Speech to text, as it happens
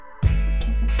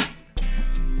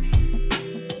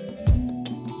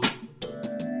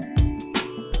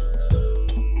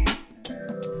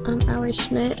Mallory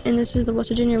Schmidt, and this is the West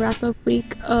Virginia wrap-up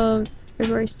week of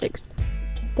February 6th.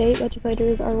 State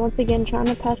legislators are once again trying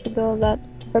to pass a bill that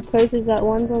proposes that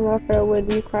ones on welfare would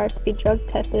be required to be drug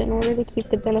tested in order to keep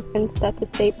the benefits that the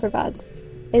state provides.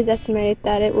 It is estimated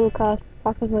that it will cost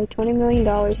approximately $20 million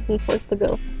to enforce the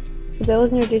bill. The bill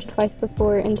was introduced twice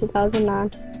before, in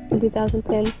 2009 and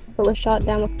 2010, but was shot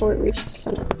down before it reached the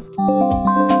Senate.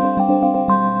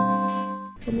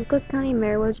 The Nicholas County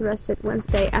mayor was arrested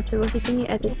Wednesday after the West Virginia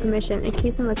Ethics Commission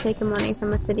accused him of taking money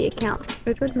from a city account.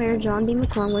 Richwood Mayor John D.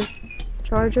 McClung was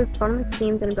charged with fraudulent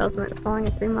schemes and embezzlement following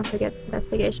a 3-month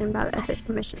investigation by the Ethics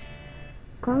Commission.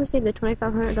 McClung received a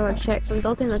 $2,500 check from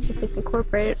Dalton Logistics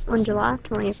Incorporated on July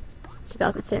 20,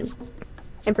 2010,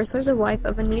 and persuaded the wife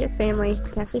of a needed family to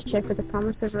cash his check with the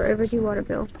promise of her overdue water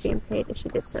bill being paid if she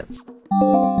did so.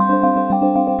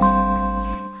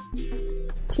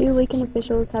 2 Lincoln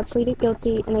officials have pleaded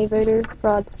guilty in a voter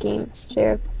fraud scheme.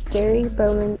 Sheriff Gary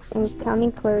Bowman and County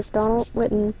Clerk Donald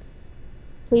Whitten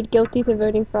plead guilty to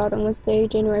voting fraud on Wednesday,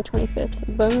 January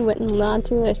 25th. Bowman Whitten lied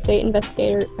to a state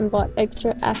investigator and bought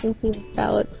extra absentee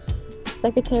ballots.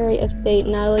 Secretary of State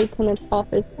Natalie Tennant's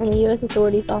office and the U.S.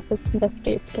 Authorities Office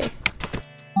investigated the case.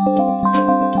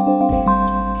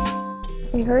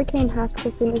 A Hurricane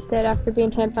Haskell student is dead after being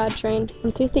hit by a train.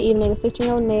 On Tuesday evening, a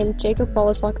 16-year-old named Jacob Ball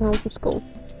was walking home from school.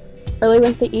 Early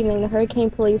Wednesday evening, the hurricane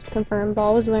police confirmed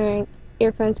Ball was wearing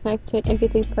earphones connected to an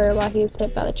MP3 player while he was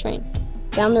hit by the train.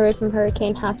 Down the road from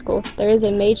Hurricane Haskell, there is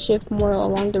a makeshift memorial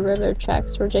along the railroad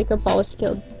tracks where Jacob Ball was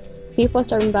killed. People are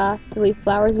stopping by to leave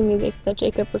flowers and music that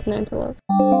Jacob was known to love.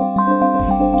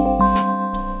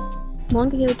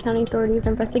 Monongahela County authorities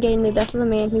are investigating the death of a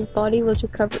man whose body was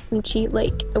recovered from Cheat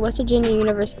Lake. A West Virginia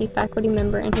University faculty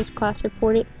member in his class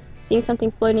reported seeing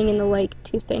something floating in the lake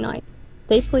Tuesday night.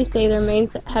 State police say the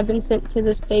remains have been sent to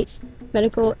the state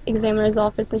medical examiner's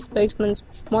office, and spokesman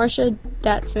Marsha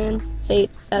Datsman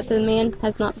states that the man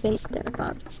has not been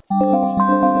identified.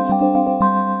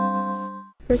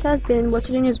 This has been West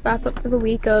Virginia's wrap-up for the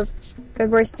week of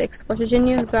February 6th. West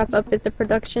Virginia's wrap-up is a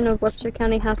production of Webster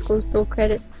County High School's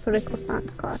dual-credit political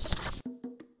science class.